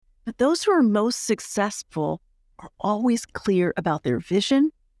those who are most successful are always clear about their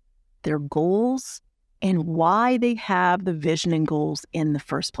vision, their goals, and why they have the vision and goals in the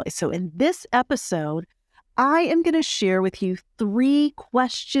first place. So in this episode, I am going to share with you 3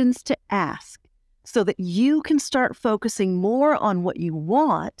 questions to ask so that you can start focusing more on what you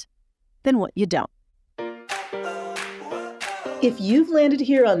want than what you don't. If you've landed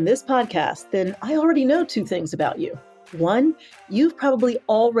here on this podcast, then I already know 2 things about you. 1, you've probably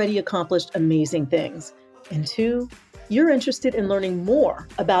already accomplished amazing things. And 2, you're interested in learning more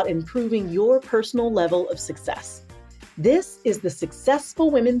about improving your personal level of success. This is the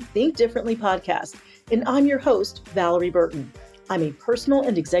Successful Women Think Differently podcast, and I'm your host, Valerie Burton. I'm a personal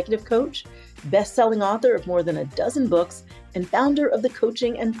and executive coach, best-selling author of more than a dozen books, and founder of the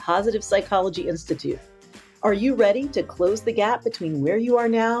Coaching and Positive Psychology Institute. Are you ready to close the gap between where you are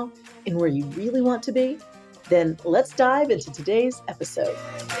now and where you really want to be? Then let's dive into today's episode.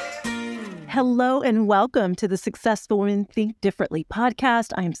 Hello and welcome to the Successful Women Think Differently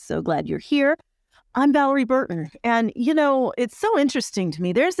podcast. I am so glad you're here. I'm Valerie Burton. And, it's so interesting to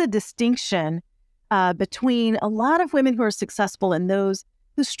me. There's a distinction between a lot of women who are successful and those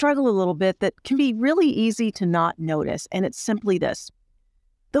who struggle a little bit that can be really easy to not notice. And it's simply this.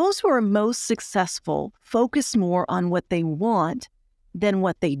 Those who are most successful focus more on what they want than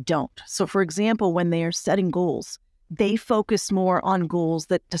what they don't. So, for example, when they are setting goals, they focus more on goals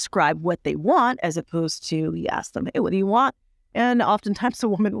that describe what they want as opposed to, you ask them, hey, what do you want? And oftentimes a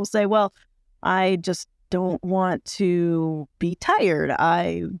woman will say, well, I just don't want to be tired.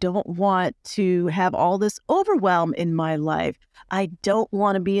 I don't want to have all this overwhelm in my life. I don't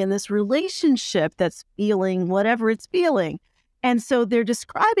want to be in this relationship that's feeling whatever it's feeling. And so they're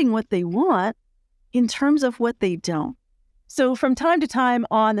describing what they want in terms of what they don't. So from time to time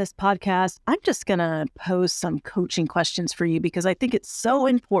on this podcast, I'm just going to pose some coaching questions for you because I think it's so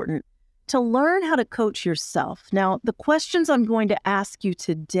important to learn how to coach yourself. Now, the questions I'm going to ask you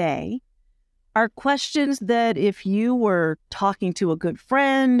today are questions that if you were talking to a good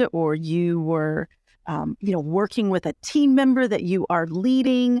friend or you were, working with a team member that you are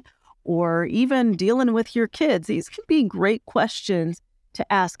leading or even dealing with your kids, these can be great questions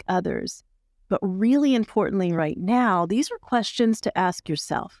to ask others. But really importantly right now, these are questions to ask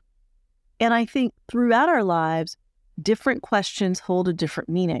yourself. And I think throughout our lives, different questions hold a different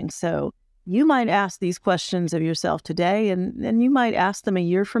meaning. So you might ask these questions of yourself today, and you might ask them a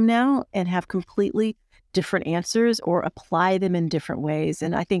year from now and have completely different answers or apply them in different ways.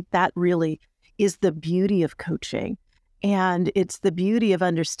 And I think that really is the beauty of coaching. And it's the beauty of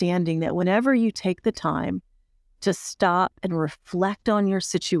understanding that whenever you take the time to stop and reflect on your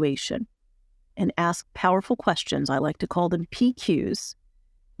situation and ask powerful questions, I like to call them PQs,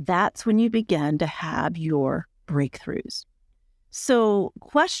 that's when you begin to have your breakthroughs. So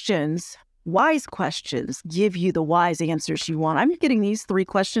questions, wise questions, give you the wise answers you want. I'm getting these 3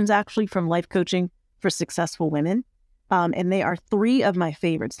 questions actually from Life Coaching for Successful Women, and they are 3 of my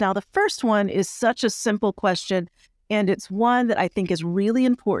favorites. Now, the first one is such a simple question, and it's one that I think is really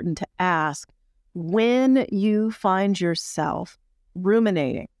important to ask when you find yourself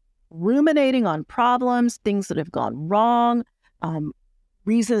ruminating on problems, things that have gone wrong,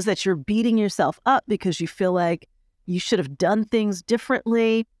 reasons that you're beating yourself up because you feel like you should have done things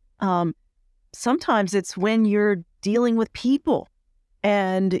differently. Sometimes it's when you're dealing with people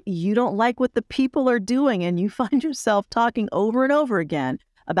and you don't like what the people are doing and you find yourself talking over and over again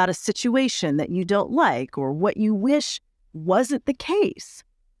about a situation that you don't like or what you wish wasn't the case.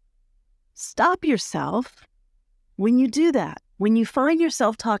 Stop yourself when you do that. When you find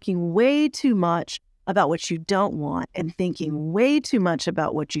yourself talking way too much about what you don't want and thinking way too much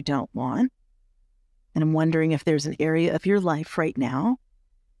about what you don't want, and I'm wondering if there's an area of your life right now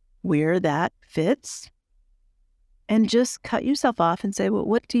where that fits, and just cut yourself off and say, well,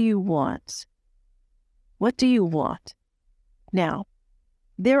 what do you want? What do you want? Now,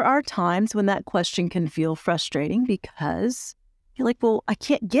 there are times when that question can feel frustrating because you're like, well, I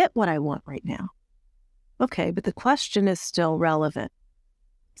can't get what I want right now. Okay, but the question is still relevant.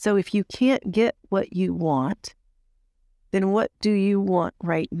 So if you can't get what you want, then what do you want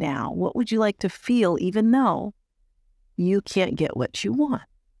right now? What would you like to feel even though you can't get what you want?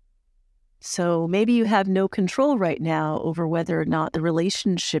 So maybe you have no control right now over whether or not the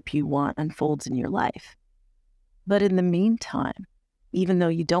relationship you want unfolds in your life. But in the meantime, even though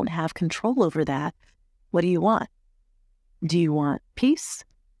you don't have control over that, what do you want? Do you want peace?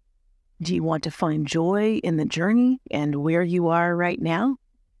 Do you want to find joy in the journey and where you are right now?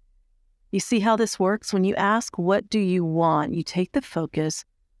 You see how this works? When you ask, what do you want? You take the focus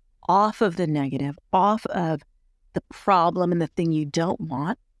off of the negative, off of the problem and the thing you don't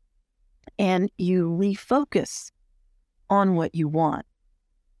want, and you refocus on what you want.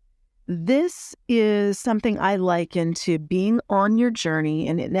 This is something I liken to being on your journey,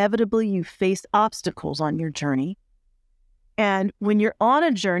 and inevitably you face obstacles on your journey. And when you're on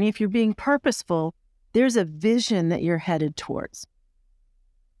a journey, if you're being purposeful, there's a vision that you're headed towards.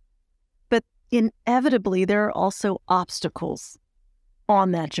 But inevitably, there are also obstacles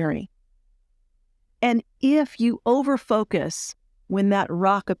on that journey. And if you overfocus when that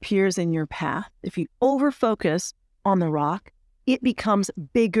rock appears in your path, if you overfocus on the rock, it becomes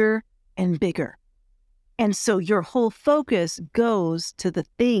bigger and bigger. And so your whole focus goes to the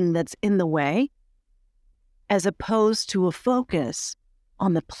thing that's in the way, as opposed to a focus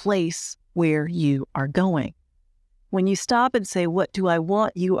on the place where you are going. When you stop and say, what do I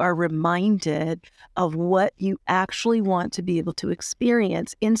want? You are reminded of what you actually want to be able to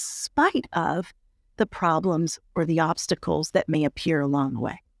experience in spite of the problems or the obstacles that may appear along the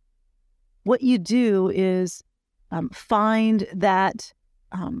way. What you do is find that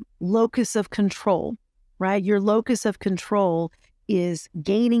locus of control, right? Your locus of control is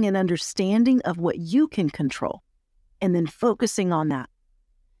gaining an understanding of what you can control and then focusing on that.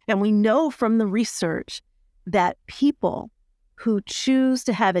 And we know from the research that people who choose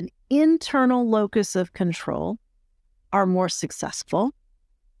to have an internal locus of control are more successful,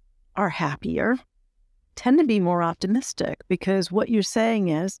 are happier, tend to be more optimistic, because what you're saying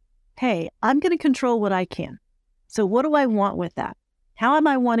is, hey, I'm going to control what I can. So what do I want with that? How am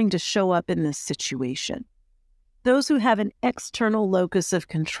I wanting to show up in this situation? Those who have an external locus of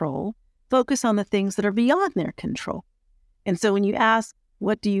control focus on the things that are beyond their control. And so when you ask,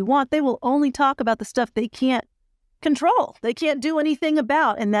 what do you want? They will only talk about the stuff they can't control. They can't do anything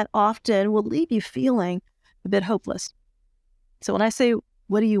about. And that often will leave you feeling a bit hopeless. So when I say,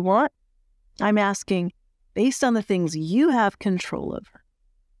 what do you want? I'm asking, based on the things you have control over,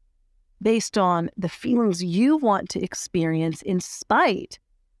 based on the feelings you want to experience in spite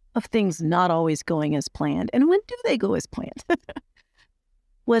of things not always going as planned. And when do they go as planned?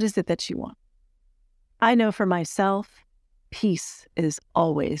 What is it that you want? I know for myself, peace is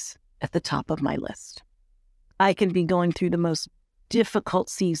always at the top of my list. I can be going through the most difficult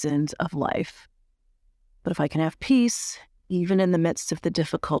seasons of life, but if I can have peace, even in the midst of the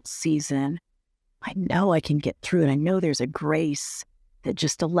difficult season, I know I can get through it. I know there's a grace that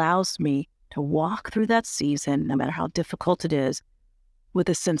just allows me to walk through that season, no matter how difficult it is, with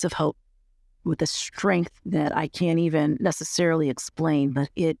a sense of hope, with a strength that I can't even necessarily explain, but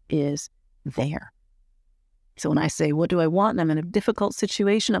it is there. So when I say, what do I want? And I'm in a difficult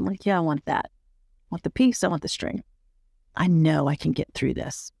situation, I'm like, yeah, I want that. I want the peace. I want the strength. I know I can get through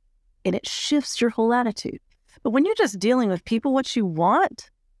this. And it shifts your whole attitude. But when you're just dealing with people, what you want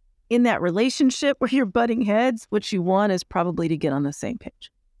in that relationship where you're butting heads, what you want is probably to get on the same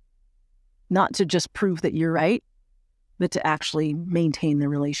page. Not to just prove that you're right, but to actually maintain the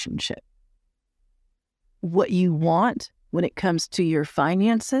relationship. What you want when it comes to your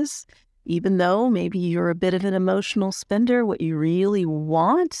finances, even though maybe you're a bit of an emotional spender, what you really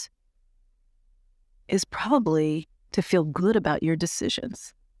want is probably to feel good about your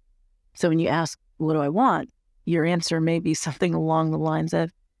decisions. So when you ask, what do I want? Your answer may be something along the lines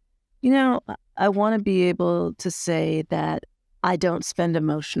of, I want to be able to say that I don't spend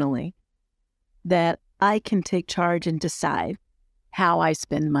emotionally, that I can take charge and decide how I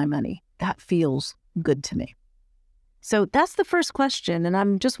spend my money. That feels good to me. So that's the first question. And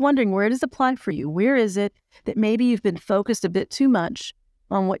I'm just wondering, where does it apply for you? Where is it that maybe you've been focused a bit too much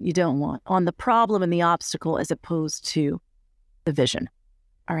on what you don't want, on the problem and the obstacle, as opposed to the vision?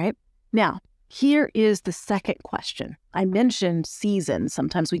 All right. Now, here is the second question. I mentioned seasons.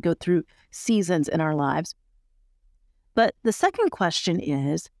 Sometimes we go through seasons in our lives. But the second question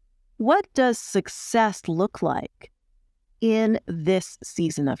is, what does success look like in this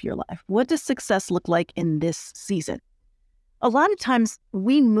season of your life? What does success look like in this season? A lot of times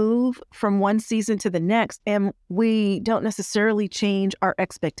we move from one season to the next and we don't necessarily change our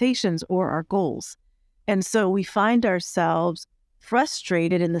expectations or our goals. And so we find ourselves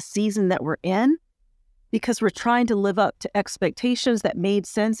frustrated in the season that we're in because we're trying to live up to expectations that made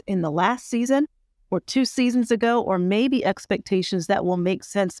sense in the last season or 2 seasons ago, or maybe expectations that will make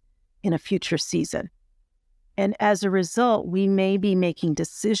sense in a future season. And as a result, we may be making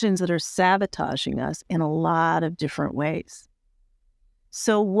decisions that are sabotaging us in a lot of different ways.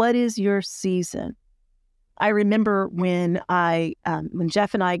 So what is your season? I remember when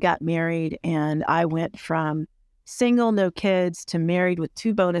Jeff and I got married, and I went from single, no kids, to married with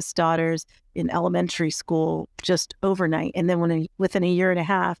 2 bonus daughters in elementary school just overnight. And then within a year and a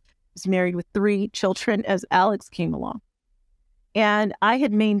half, I was married with 3 children as Alex came along. And I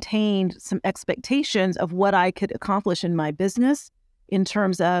had maintained some expectations of what I could accomplish in my business in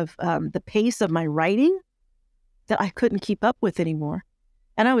terms of the pace of my writing that I couldn't keep up with anymore.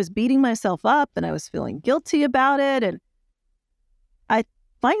 And I was beating myself up and I was feeling guilty about it. And I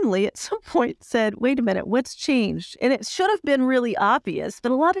finally at some point said, wait a minute, what's changed? And it should have been really obvious.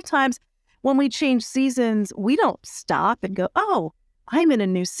 But a lot of times when we change seasons, we don't stop and go, oh, I'm in a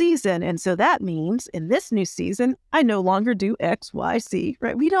new season. And so that means in this new season, I no longer do X, Y, Z,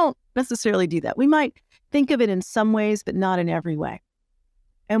 right? We don't necessarily do that. We might think of it in some ways, but not in every way.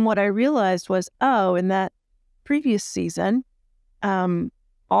 And what I realized was, oh, in that previous season,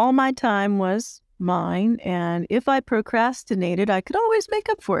 all my time was mine. And if I procrastinated, I could always make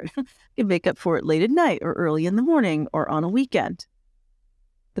up for it. I could make up for it late at night or early in the morning or on a weekend.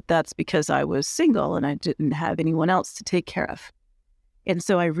 But that's because I was single and I didn't have anyone else to take care of. And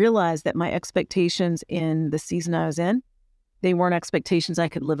so I realized that my expectations in the season I was in, they weren't expectations I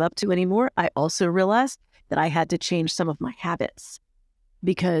could live up to anymore. I also realized that I had to change some of my habits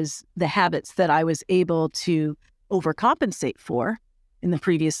because the habits that I was able to overcompensate for in the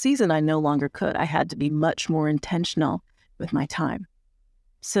previous season, I no longer could. I had to be much more intentional with my time.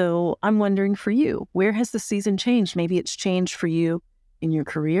 So I'm wondering for you, where has the season changed? Maybe it's changed for you in your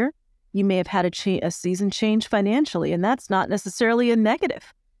career. You may have had a season change financially, and that's not necessarily a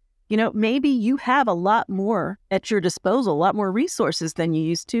negative. You know, maybe you have a lot more at your disposal, a lot more resources than you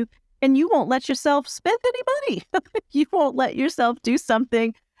used to, and you won't let yourself spend any money. You won't let yourself do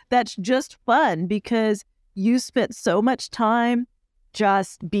something that's just fun because you spent so much time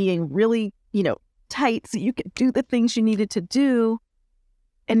just being really, tight so you could do the things you needed to do.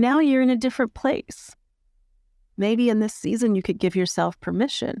 And now you're in a different place. Maybe in this season, you could give yourself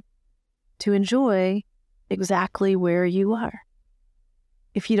permission to enjoy exactly where you are.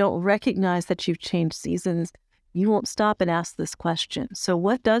 If you don't recognize that you've changed seasons, you won't stop and ask this question. So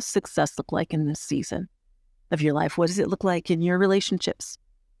what does success look like in this season of your life? What does it look like in your relationships?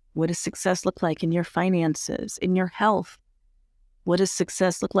 What does success look like in your finances, in your health? What does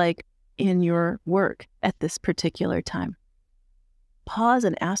success look like in your work at this particular time? Pause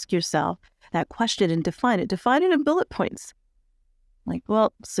and ask yourself that question and define it. Define it in bullet points. Like,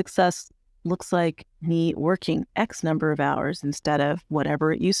 well, success looks like me working X number of hours instead of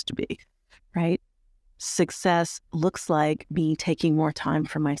whatever it used to be, right? Success looks like me taking more time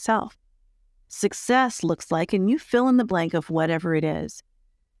for myself. Success looks like, and you fill in the blank of whatever it is.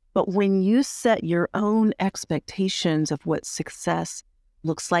 But when you set your own expectations of what success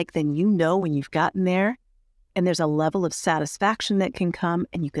looks like, then you know when you've gotten there, and there's a level of satisfaction that can come,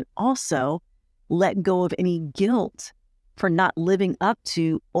 and you can also let go of any guilt for not living up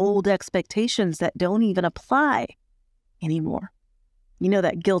to old expectations that don't even apply anymore. You know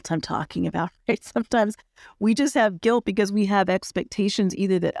that guilt I'm talking about, right? Sometimes we just have guilt because we have expectations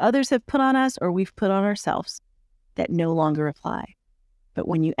either that others have put on us or we've put on ourselves that no longer apply. But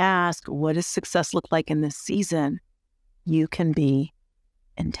when you ask, what does success look like in this season? You can be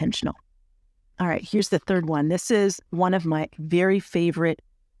intentional. All right, here's the third one. This is one of my very favorite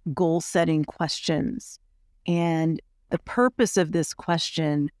goal-setting questions. And the purpose of this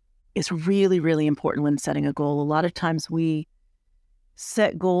question is really, really important when setting a goal. A lot of times we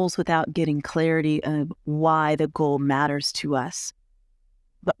set goals without getting clarity of why the goal matters to us.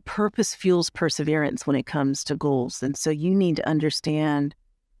 But purpose fuels perseverance when it comes to goals. And so you need to understand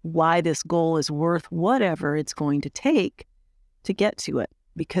why this goal is worth whatever it's going to take to get to it.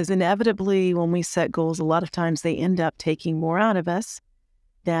 Because inevitably, when we set goals, a lot of times they end up taking more out of us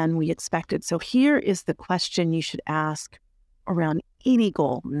than we expected. So here is the question you should ask around any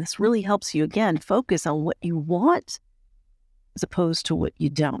goal. And this really helps you, again, focus on what you want as opposed to what you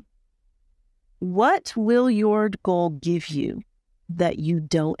don't. What will your goal give you that you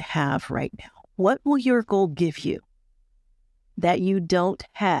don't have right now? What will your goal give you that you don't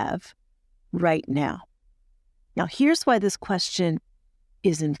have right now? Now, here's why this question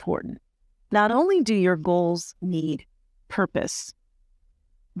is important. Not only do your goals need purpose,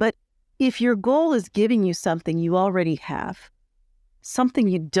 but if your goal is giving you something you already have, something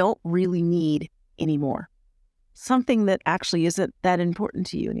you don't really need anymore, something that actually isn't that important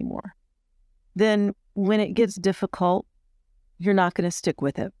to you anymore, then when it gets difficult, you're not going to stick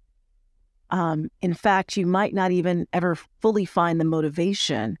with it. In fact, you might not even ever fully find the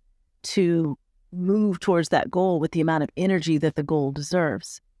motivation to move towards that goal with the amount of energy that the goal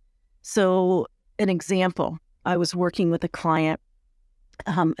deserves. So an example, I was working with a client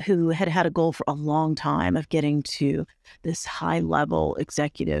who had had a goal for a long time of getting to this high-level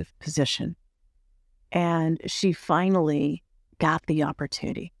executive position. And she finally got the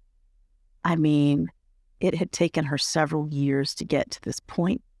opportunity. I mean, it had taken her several years to get to this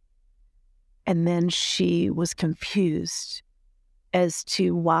point. And then she was confused as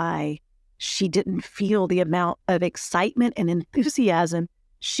to why she didn't feel the amount of excitement and enthusiasm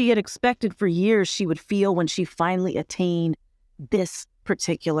she had expected for years she would feel when she finally attained this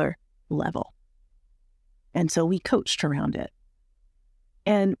particular level. And so we coached around it.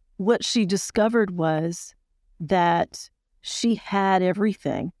 And what she discovered was that she had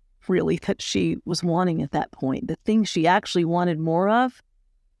everything really that she was wanting at that point. The thing she actually wanted more of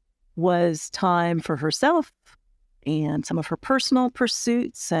was time for herself and some of her personal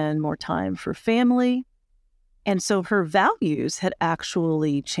pursuits and more time for family. And so her values had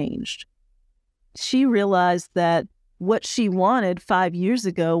actually changed. She realized that what she wanted 5 years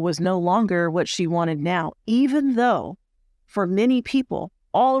ago was no longer what she wanted now, even though for many people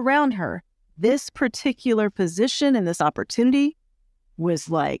all around her, this particular position and this opportunity was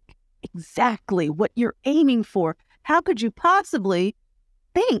like exactly what you're aiming for. How could you possibly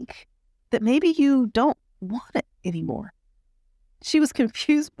think that maybe you don't want it anymore? She was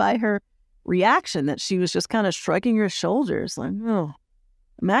confused by her reaction, that she was just kind of shrugging her shoulders like, oh,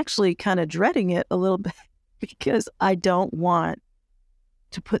 I'm actually kind of dreading it a little bit because I don't want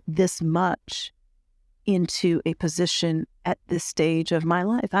to put this much into a position at this stage of my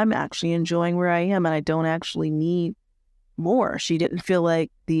life. I'm actually enjoying where I am and I don't actually need more. She didn't feel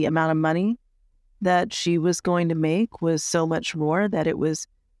like the amount of money that she was going to make was so much more that it was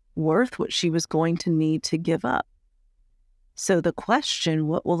worth what she was going to need to give up. So the question,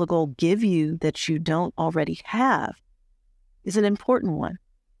 what will the goal give you that you don't already have, is an important one,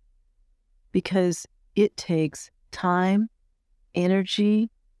 because it takes time, energy,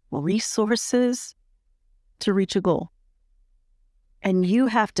 resources to reach a goal. And you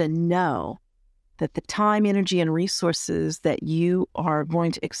have to know that the time, energy, and resources that you are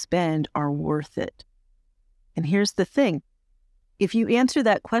going to expend are worth it. And here's the thing. If you answer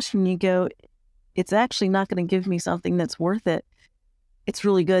that question, you go, it's actually not going to give me something that's worth it. It's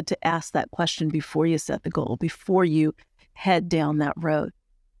really good to ask that question before you set the goal, before you head down that road.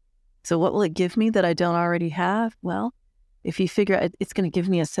 So what will it give me that I don't already have? Well, if you figure out it's going to give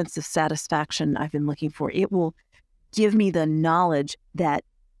me a sense of satisfaction I've been looking for, it will give me the knowledge that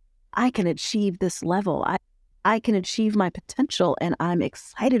I can achieve this level. I can achieve my potential, and I'm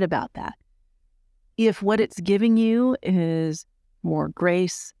excited about that. If what it's giving you is more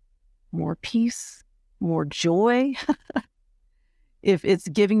grace, more peace, more joy, if it's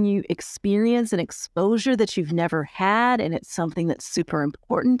giving you experience and exposure that you've never had, and it's something that's super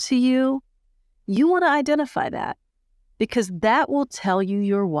important to you, you want to identify that, because that will tell you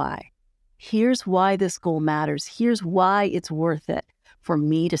your why. Here's why this goal matters. Here's why it's worth it for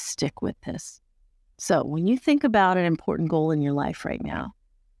me to stick with this. So when you think about an important goal in your life right now,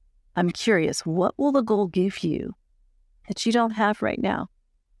 I'm curious, what will the goal give you that you don't have right now?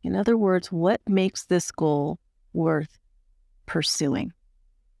 In other words, what makes this goal worth pursuing?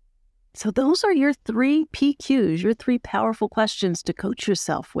 So those are your 3 PQs, your 3 powerful questions to coach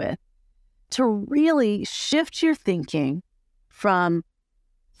yourself with, to really shift your thinking from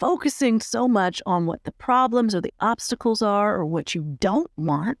focusing so much on what the problems or the obstacles are or what you don't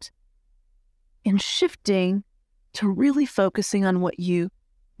want, and shifting to really focusing on what you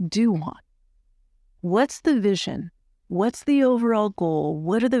do want. What's the vision? What's the overall goal?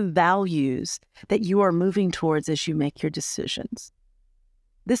 What are the values that you are moving towards as you make your decisions?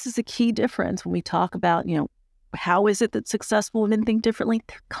 This is a key difference when we talk about, how is it that successful women think differently?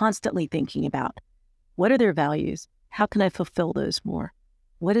 They're constantly thinking about, what are their values? How can I fulfill those more?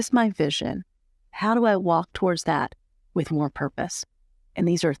 What is my vision? How do I walk towards that with more purpose? And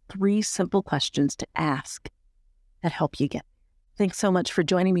these are 3 simple questions to ask that help you get. Thanks so much for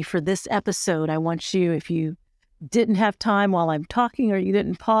joining me for this episode. I want you, if you didn't have time while I'm talking or you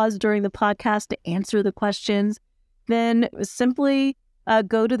didn't pause during the podcast to answer the questions, then simply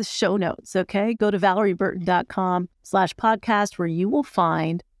go to the show notes, okay? Go to valerieburton.com/podcast, where you will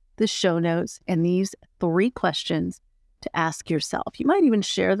find the show notes and these 3 questions to ask yourself. You might even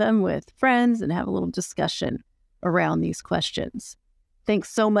share them with friends and have a little discussion around these questions. Thanks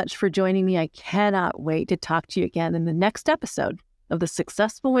so much for joining me. I cannot wait to talk to you again in the next episode of the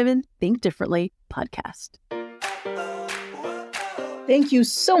Successful Women Think Differently podcast. Thank you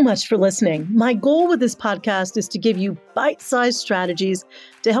so much for listening. My goal with this podcast is to give you bite-sized strategies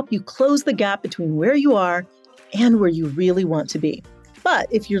to help you close the gap between where you are and where you really want to be. But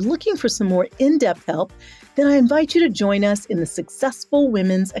if you're looking for some more in-depth help, then I invite you to join us in the Successful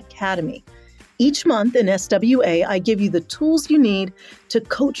Women's Academy. Each month in SWA, I give you the tools you need to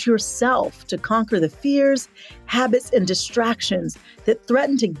coach yourself to conquer the fears, habits, and distractions that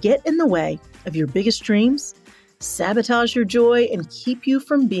threaten to get in the way of your biggest dreams, sabotage your joy, and keep you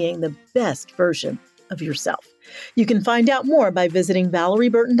from being the best version of yourself. You can find out more by visiting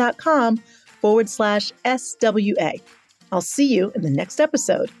valerieburton.com/SWA. I'll see you in the next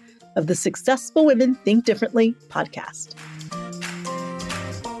episode of the Successful Women Think Differently podcast.